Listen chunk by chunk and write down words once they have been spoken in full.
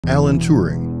Alan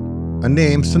Turing, a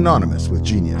name synonymous with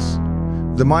genius,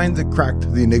 the mind that cracked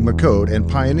the Enigma code and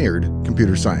pioneered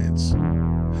computer science.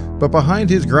 But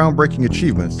behind his groundbreaking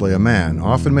achievements lay a man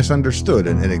often misunderstood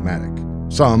and enigmatic.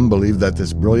 Some believe that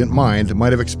this brilliant mind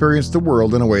might have experienced the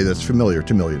world in a way that's familiar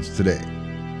to millions today.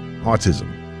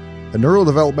 Autism, a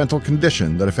neurodevelopmental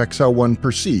condition that affects how one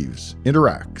perceives,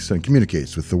 interacts, and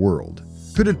communicates with the world.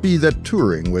 Could it be that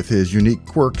Turing, with his unique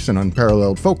quirks and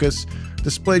unparalleled focus,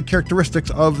 displayed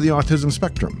characteristics of the autism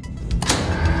spectrum?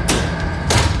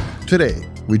 Today,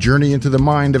 we journey into the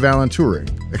mind of Alan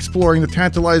Turing, exploring the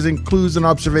tantalizing clues and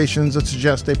observations that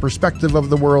suggest a perspective of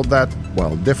the world that,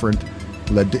 while different,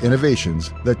 led to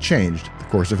innovations that changed the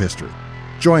course of history.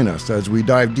 Join us as we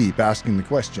dive deep, asking the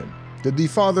question, did the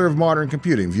father of modern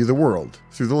computing view the world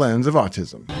through the lens of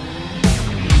autism?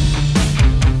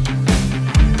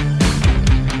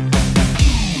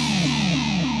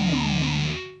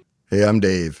 Hey, I'm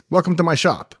Dave. Welcome to my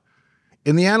shop.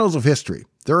 In the annals of history,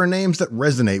 there are names that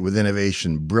resonate with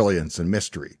innovation, brilliance, and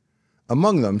mystery.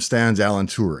 Among them stands Alan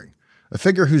Turing, a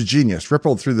figure whose genius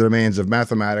rippled through the domains of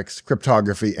mathematics,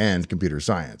 cryptography, and computer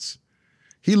science.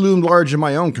 He loomed large in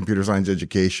my own computer science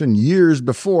education years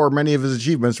before many of his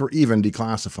achievements were even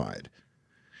declassified.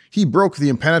 He broke the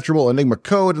impenetrable Enigma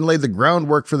code and laid the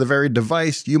groundwork for the very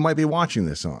device you might be watching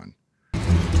this on.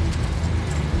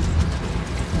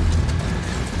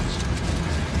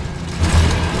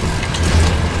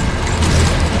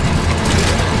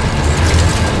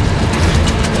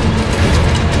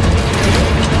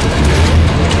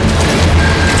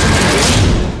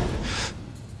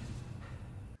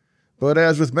 But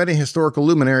as with many historical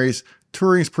luminaries,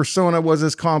 Turing's persona was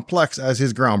as complex as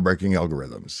his groundbreaking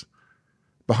algorithms.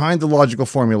 Behind the logical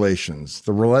formulations,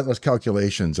 the relentless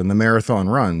calculations, and the marathon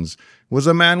runs was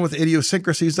a man with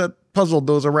idiosyncrasies that puzzled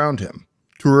those around him.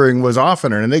 Turing was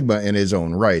often an enigma in his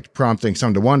own right, prompting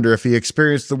some to wonder if he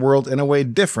experienced the world in a way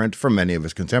different from many of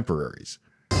his contemporaries.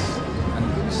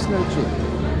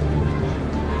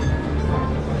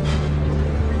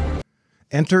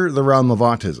 Enter the realm of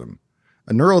autism,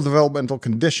 a neurodevelopmental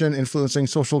condition influencing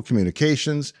social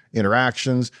communications,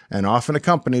 interactions, and often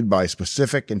accompanied by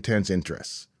specific, intense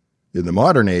interests. In the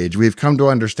modern age, we've come to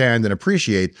understand and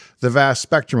appreciate the vast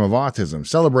spectrum of autism,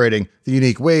 celebrating the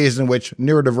unique ways in which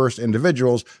neurodiverse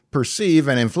individuals perceive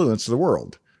and influence the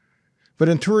world. But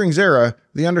in Turing's era,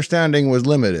 the understanding was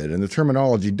limited and the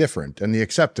terminology different and the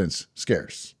acceptance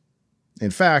scarce. In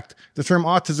fact, the term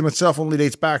autism itself only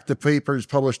dates back to papers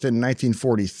published in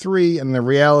 1943, and the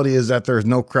reality is that there is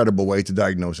no credible way to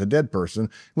diagnose a dead person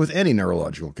with any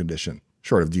neurological condition.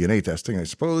 Short of DNA testing, I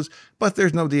suppose, but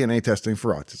there's no DNA testing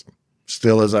for autism.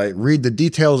 Still, as I read the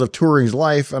details of Turing's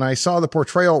life and I saw the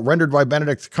portrayal rendered by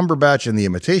Benedict Cumberbatch in the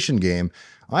Imitation Game,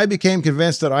 I became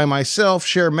convinced that I myself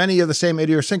share many of the same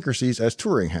idiosyncrasies as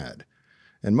Turing had.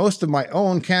 And most of my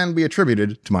own can be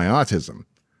attributed to my autism.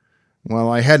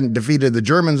 While I hadn't defeated the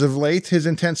Germans of late, his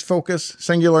intense focus,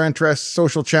 singular interests,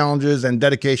 social challenges, and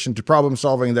dedication to problem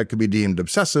solving that could be deemed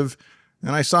obsessive,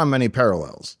 and I saw many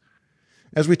parallels.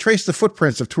 As we trace the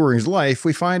footprints of Turing's life,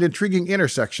 we find intriguing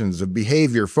intersections of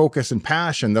behavior, focus, and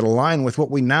passion that align with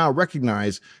what we now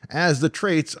recognize as the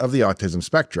traits of the autism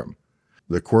spectrum.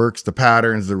 The quirks, the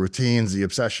patterns, the routines, the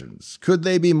obsessions. Could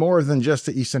they be more than just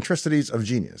the eccentricities of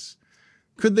genius?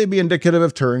 Could they be indicative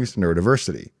of Turing's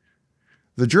neurodiversity?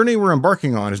 The journey we're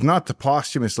embarking on is not to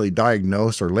posthumously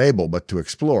diagnose or label, but to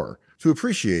explore, to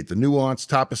appreciate the nuanced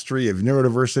tapestry of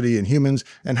neurodiversity in humans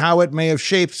and how it may have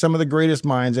shaped some of the greatest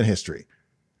minds in history.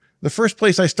 The first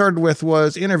place I started with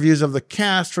was interviews of the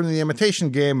cast from the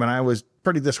Imitation Game, and I was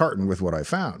pretty disheartened with what I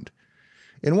found.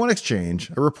 In one exchange,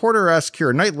 a reporter asked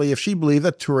Keira Knightley if she believed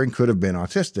that Turing could have been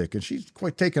autistic, and she's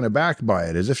quite taken aback by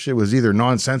it, as if it was either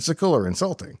nonsensical or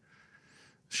insulting.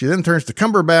 She then turns to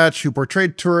Cumberbatch, who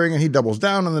portrayed Turing, and he doubles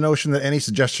down on the notion that any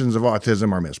suggestions of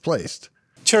autism are misplaced.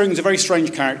 Turing's a very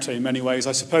strange character in many ways.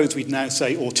 I suppose we'd now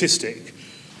say autistic.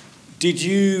 Did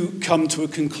you come to a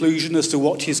conclusion as to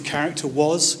what his character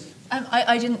was?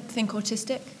 I didn't think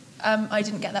autistic. I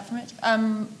didn't get that from it.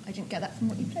 I didn't get that from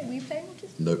what you played. Were you playing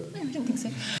autistic? No. No, I didn't think so.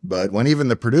 But when even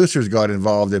the producers got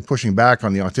involved in pushing back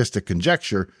on the autistic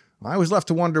conjecture, I was left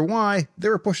to wonder why they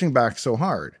were pushing back so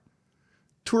hard.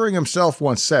 Turing himself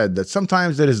once said that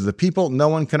sometimes it is the people no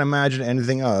one can imagine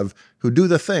anything of who do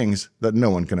the things that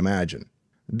no one can imagine.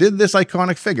 Did this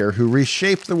iconic figure who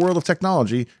reshaped the world of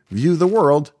technology view the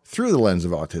world through the lens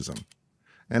of autism?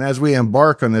 And as we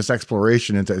embark on this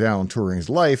exploration into Alan Turing's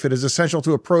life, it is essential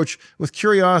to approach with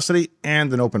curiosity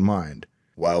and an open mind.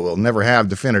 While we'll never have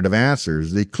definitive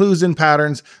answers, the clues and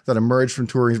patterns that emerge from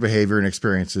Turing's behavior and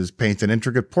experiences paint an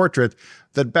intricate portrait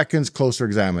that beckons closer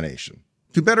examination.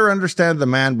 To better understand the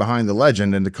man behind the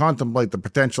legend and to contemplate the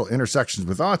potential intersections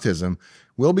with autism,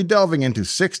 we'll be delving into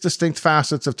 6 distinct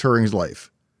facets of Turing's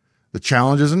life: the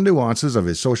challenges and nuances of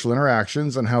his social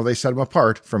interactions and how they set him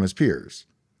apart from his peers;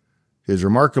 his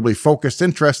remarkably focused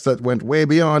interests that went way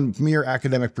beyond mere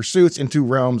academic pursuits into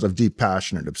realms of deep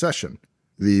passion and obsession;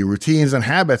 the routines and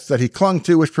habits that he clung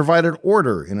to which provided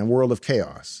order in a world of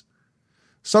chaos;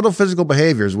 subtle physical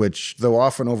behaviors which, though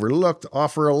often overlooked,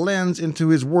 offer a lens into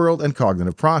his world and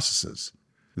cognitive processes;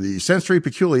 the sensory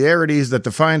peculiarities that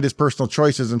defined his personal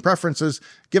choices and preferences,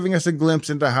 giving us a glimpse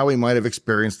into how he might have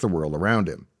experienced the world around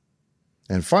him;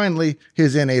 and finally,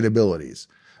 his innate abilities,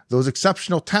 those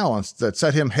exceptional talents that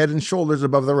set him head and shoulders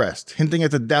above the rest, hinting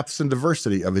at the depths and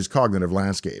diversity of his cognitive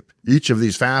landscape. Each of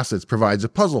these facets provides a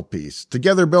puzzle piece,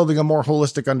 together building a more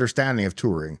holistic understanding of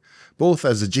Turing, both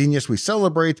as the genius we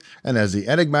celebrate and as the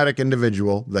enigmatic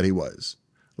individual that he was.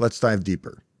 Let's dive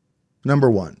deeper.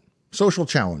 Number 1. Social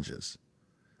challenges.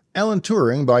 Alan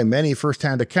Turing, by many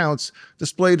first-hand accounts,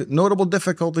 displayed notable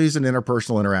difficulties in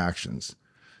interpersonal interactions.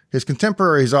 His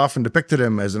contemporaries often depicted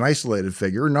him as an isolated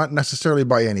figure, not necessarily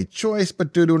by any choice,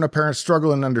 but due to an apparent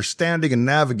struggle in understanding and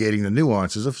navigating the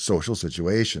nuances of social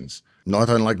situations. Not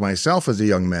unlike myself as a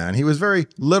young man, he was very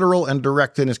literal and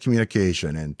direct in his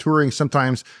communication, and Turing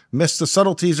sometimes missed the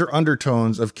subtleties or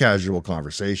undertones of casual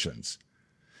conversations.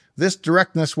 This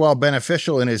directness, while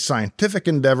beneficial in his scientific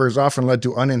endeavors, often led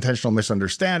to unintentional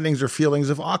misunderstandings or feelings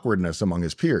of awkwardness among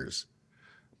his peers.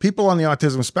 People on the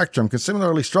autism spectrum can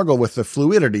similarly struggle with the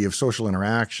fluidity of social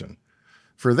interaction.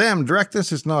 For them,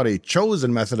 directness is not a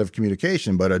chosen method of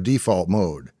communication, but a default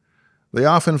mode. They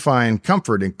often find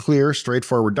comfort in clear,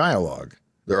 straightforward dialogue.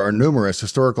 There are numerous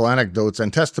historical anecdotes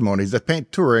and testimonies that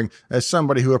paint Turing as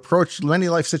somebody who approached many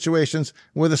life situations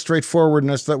with a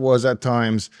straightforwardness that was, at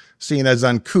times, seen as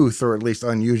uncouth or at least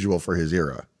unusual for his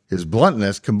era. His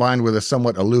bluntness, combined with a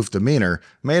somewhat aloof demeanor,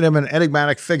 made him an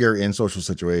enigmatic figure in social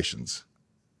situations.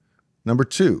 Number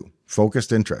 2.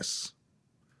 Focused interests.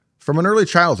 From an early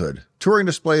childhood, Turing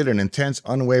displayed an intense,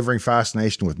 unwavering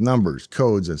fascination with numbers,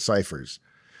 codes, and ciphers.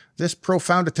 This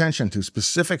profound attention to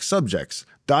specific subjects,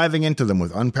 diving into them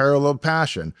with unparalleled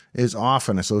passion, is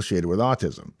often associated with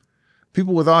autism.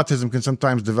 People with autism can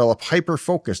sometimes develop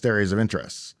hyper-focused areas of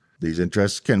interests. These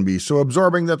interests can be so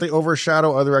absorbing that they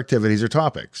overshadow other activities or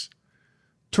topics.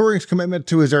 Turing's commitment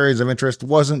to his areas of interest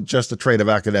wasn't just a trait of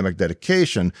academic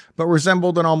dedication, but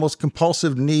resembled an almost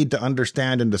compulsive need to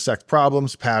understand and dissect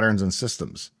problems, patterns, and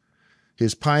systems.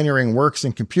 His pioneering works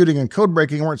in computing and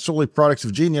code-breaking weren't solely products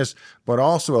of genius, but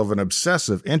also of an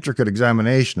obsessive, intricate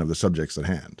examination of the subjects at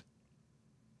hand.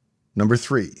 Number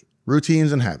 3.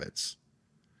 Routines and habits.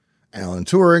 Alan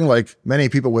Turing, like many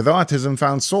people with autism,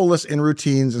 found solace in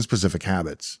routines and specific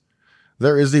habits.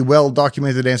 There is the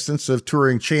well-documented instance of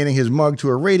Turing chaining his mug to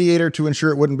a radiator to ensure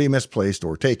it wouldn't be misplaced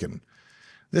or taken.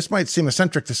 This might seem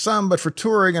eccentric to some, but for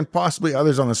Turing and possibly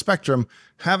others on the spectrum,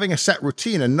 having a set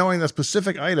routine and knowing that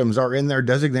specific items are in their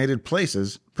designated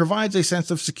places provides a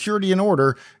sense of security and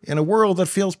order in a world that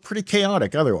feels pretty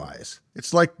chaotic otherwise.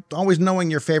 It's like always knowing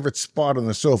your favorite spot on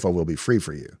the sofa will be free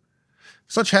for you.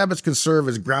 Such habits can serve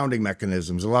as grounding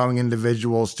mechanisms, allowing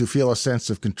individuals to feel a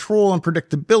sense of control and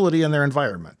predictability in their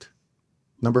environment.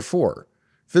 Number 4.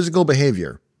 Physical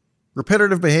behavior.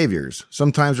 Repetitive behaviors,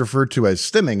 sometimes referred to as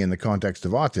stimming in the context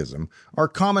of autism, are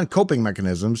common coping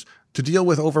mechanisms to deal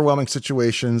with overwhelming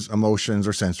situations, emotions,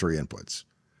 or sensory inputs.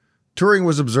 Turing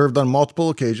was observed on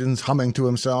multiple occasions humming to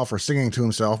himself or singing to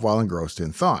himself while engrossed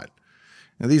in thought.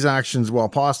 Now, these actions, while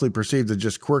possibly perceived as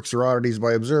just quirks or oddities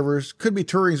by observers, could be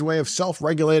Turing's way of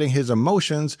self-regulating his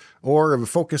emotions or of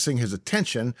focusing his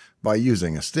attention by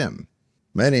using a stim.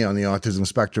 Many on the autism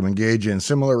spectrum engage in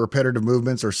similar repetitive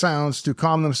movements or sounds to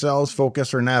calm themselves,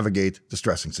 focus, or navigate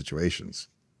distressing situations.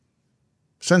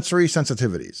 Sensory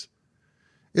sensitivities.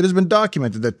 It has been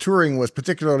documented that Turing was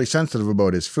particularly sensitive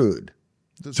about his food.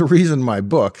 There's a reason my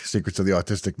book, Secrets of the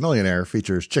Autistic Millionaire,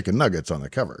 features chicken nuggets on the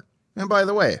cover. And by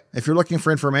the way, if you're looking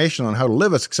for information on how to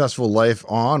live a successful life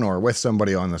on or with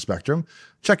somebody on the spectrum,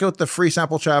 check out the free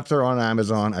sample chapter on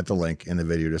Amazon at the link in the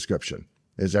video description.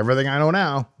 It's everything I know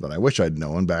now that I wish I'd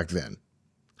known back then.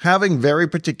 Having very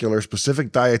particular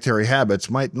specific dietary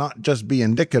habits might not just be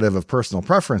indicative of personal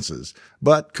preferences,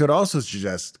 but could also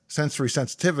suggest sensory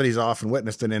sensitivities often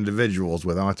witnessed in individuals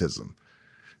with autism.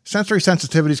 Sensory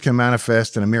sensitivities can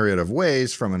manifest in a myriad of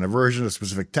ways, from an aversion to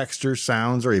specific textures,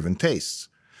 sounds, or even tastes.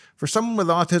 For someone with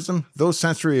autism, those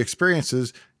sensory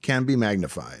experiences can be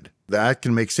magnified. That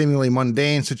can make seemingly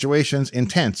mundane situations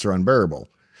intense or unbearable.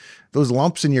 Those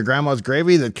lumps in your grandma's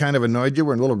gravy that kind of annoyed you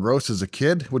when a little gross as a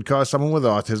kid would cause someone with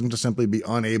autism to simply be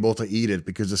unable to eat it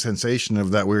because the sensation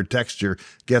of that weird texture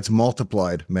gets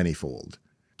multiplied manyfold.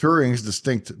 Turing's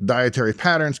distinct dietary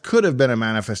patterns could have been a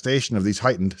manifestation of these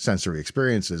heightened sensory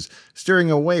experiences,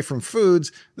 steering away from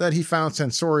foods that he found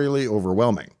sensorially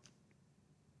overwhelming.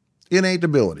 Innate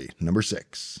ability, number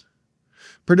 6.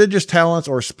 Prodigious talents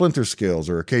or splinter skills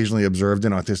are occasionally observed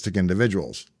in autistic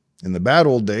individuals. In the bad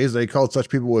old days, they called such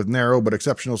people with narrow but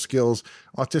exceptional skills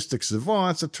autistic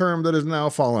savants, a term that has now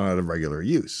fallen out of regular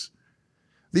use.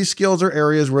 These skills are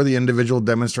areas where the individual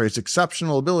demonstrates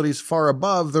exceptional abilities far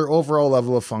above their overall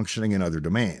level of functioning in other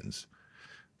domains.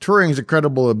 Turing's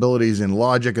incredible abilities in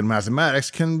logic and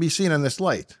mathematics can be seen in this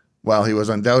light. While he was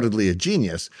undoubtedly a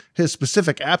genius, his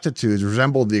specific aptitudes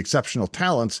resembled the exceptional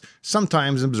talents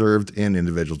sometimes observed in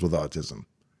individuals with autism.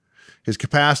 His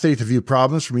capacity to view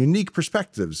problems from unique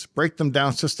perspectives, break them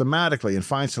down systematically, and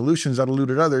find solutions that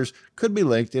eluded others could be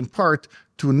linked, in part,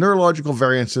 to neurological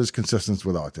variances consistent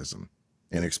with autism.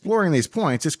 In exploring these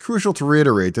points, it's crucial to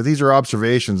reiterate that these are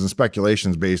observations and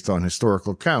speculations based on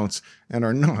historical accounts and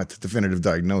are not definitive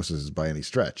diagnoses by any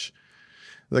stretch.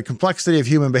 The complexity of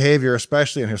human behavior,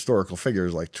 especially in historical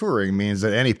figures like Turing, means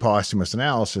that any posthumous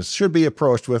analysis should be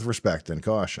approached with respect and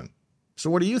caution. So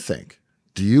what do you think?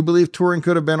 Do you believe Turing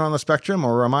could have been on the spectrum,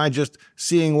 or am I just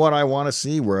seeing what I want to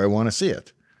see where I want to see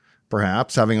it?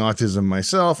 Perhaps, having autism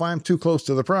myself, I'm too close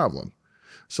to the problem.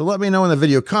 So let me know in the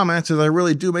video comments, as I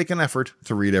really do make an effort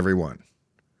to read every one.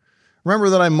 Remember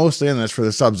that I'm mostly in this for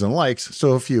the subs and likes,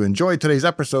 so if you enjoyed today's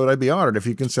episode, I'd be honored if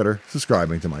you consider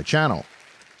subscribing to my channel.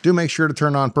 Do make sure to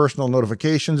turn on personal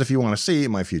notifications if you want to see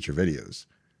my future videos.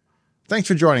 Thanks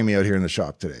for joining me out here in the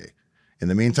shop today. In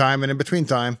the meantime and in between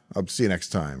time, I'll see you next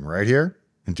time, right here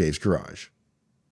in Dave's Garage.